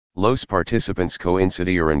Los participantes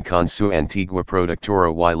coincidieron con su antigua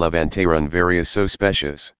productora y levantaron varias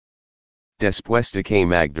sospechas. Después de que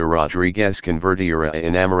Magda Rodríguez convirtiera a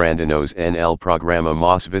Enamorándonos en el programa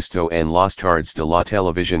más visto en las tardes de la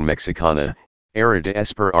televisión mexicana, era de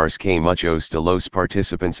esperarse que muchos de los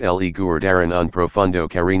participantes le guardaran un profundo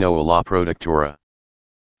cariño a la productora.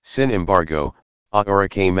 Sin embargo, ahora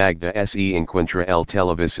que Magda se encuentra el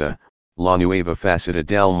Televisa, la nueva faceta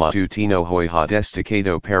del matutino hoy ha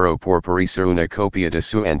destacado pero por parecer una copia de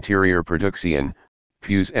su anterior producción,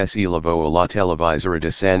 pues se elevó a la televisora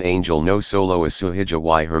de San Angel no solo a su hija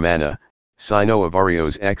y hermana, sino a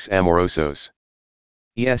varios ex amorosos.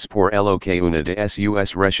 Es por ello que una de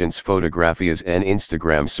sus recientes fotografías en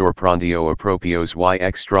Instagram sorprendió a propios y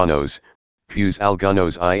extraños, pues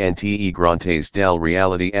algunos integrantes del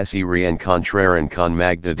reality se reencontraron con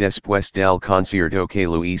Magda después del concierto que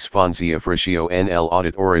Luis Fonsi ofreció en el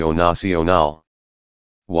Auditorio Nacional.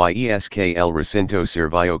 Y es que el recinto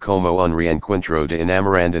sirvió como un reencuentro de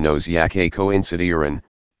enamorándonos ya que coincidieron,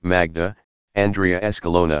 Magda, Andrea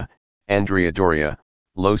Escalona, Andrea Doria,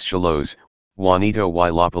 Los Cholos, Juanito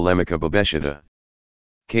y la polémica Babechita.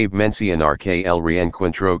 Cabe mencionar que el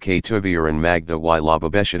reencuentro que tuvieron Magda y la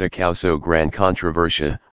Babechita causó gran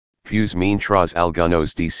controversia, pues mientras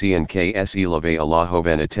algunos decían que se elevó a la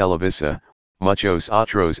joven Televisa, muchos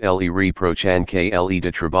otros le reprochan que le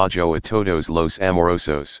de trabajo a todos los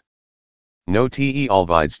amorosos. No te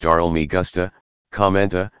olvides darle me gusta,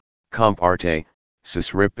 comenta, comparte,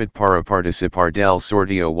 suscribid para participar del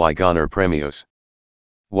sorteo y ganar premios.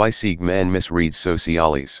 Y sígueme en mis redes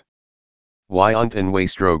sociales. Y en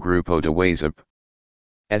nuestro grupo de WhatsApp.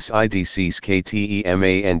 SIDCs que te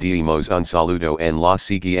mandamos un saludo en las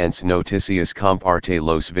siguientes noticias. Comparte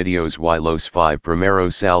los videos y los 5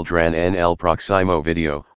 primeros saldrán en el próximo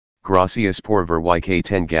video. Gracias por ver y que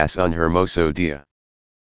tengas un hermoso día.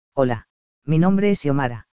 Hola, mi nombre es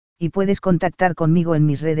Xiomara, y puedes contactar conmigo en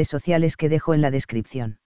mis redes sociales que dejo en la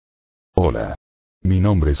descripción. Hola. Mi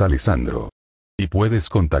nombre es Alessandro. Y puedes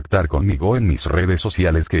contactar conmigo en mis redes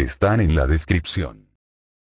sociales que están en la descripción.